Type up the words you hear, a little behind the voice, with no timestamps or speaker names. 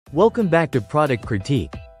Welcome back to Product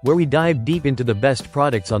Critique, where we dive deep into the best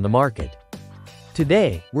products on the market.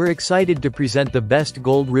 Today, we're excited to present the best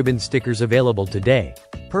gold ribbon stickers available today,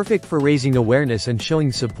 perfect for raising awareness and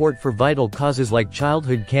showing support for vital causes like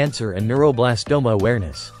childhood cancer and neuroblastoma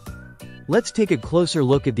awareness. Let's take a closer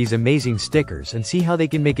look at these amazing stickers and see how they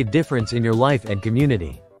can make a difference in your life and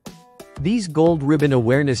community. These gold ribbon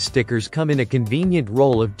awareness stickers come in a convenient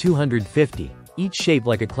roll of 250, each shaped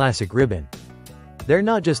like a classic ribbon. They're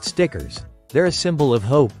not just stickers, they're a symbol of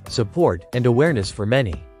hope, support, and awareness for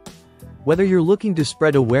many. Whether you're looking to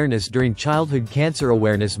spread awareness during Childhood Cancer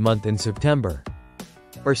Awareness Month in September,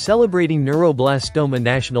 or celebrating Neuroblastoma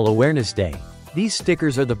National Awareness Day, these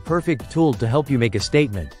stickers are the perfect tool to help you make a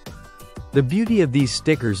statement. The beauty of these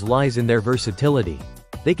stickers lies in their versatility.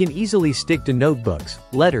 They can easily stick to notebooks,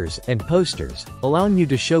 letters, and posters, allowing you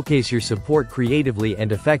to showcase your support creatively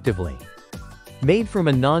and effectively. Made from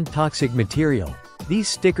a non-toxic material, these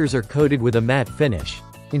stickers are coated with a matte finish,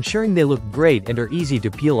 ensuring they look great and are easy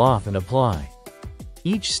to peel off and apply.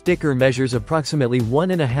 Each sticker measures approximately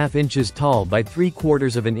 1.5 inches tall by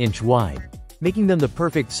 3/4 of an inch wide, making them the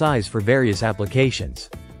perfect size for various applications.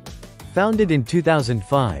 Founded in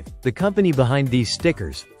 2005, the company behind these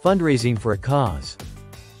stickers, Fundraising for a Cause,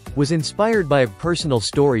 was inspired by a personal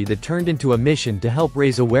story that turned into a mission to help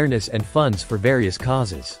raise awareness and funds for various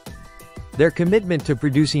causes. Their commitment to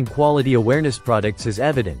producing quality awareness products is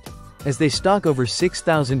evident, as they stock over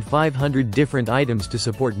 6,500 different items to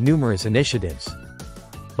support numerous initiatives.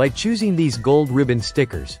 By choosing these gold ribbon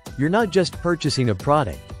stickers, you're not just purchasing a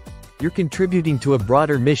product, you're contributing to a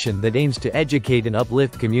broader mission that aims to educate and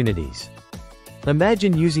uplift communities.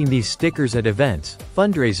 Imagine using these stickers at events,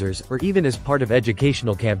 fundraisers, or even as part of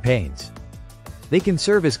educational campaigns. They can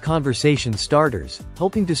serve as conversation starters,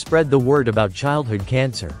 helping to spread the word about childhood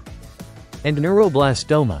cancer and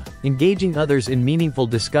neuroblastoma, engaging others in meaningful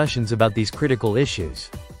discussions about these critical issues.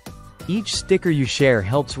 Each sticker you share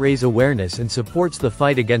helps raise awareness and supports the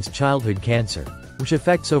fight against childhood cancer, which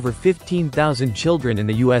affects over 15,000 children in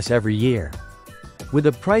the US every year. With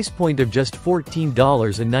a price point of just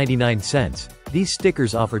 $14.99, these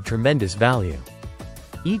stickers offer tremendous value.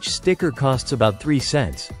 Each sticker costs about 3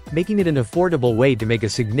 cents, making it an affordable way to make a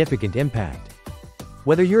significant impact.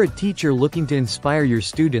 Whether you're a teacher looking to inspire your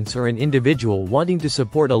students or an individual wanting to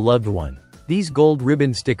support a loved one, these gold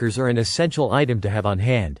ribbon stickers are an essential item to have on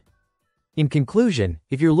hand. In conclusion,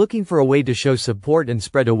 if you're looking for a way to show support and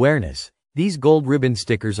spread awareness, these gold ribbon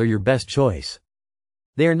stickers are your best choice.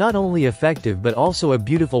 They are not only effective but also a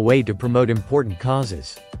beautiful way to promote important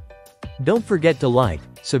causes. Don't forget to like,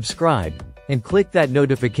 subscribe, and click that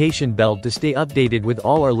notification bell to stay updated with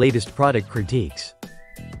all our latest product critiques.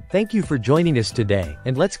 Thank you for joining us today,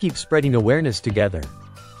 and let's keep spreading awareness together.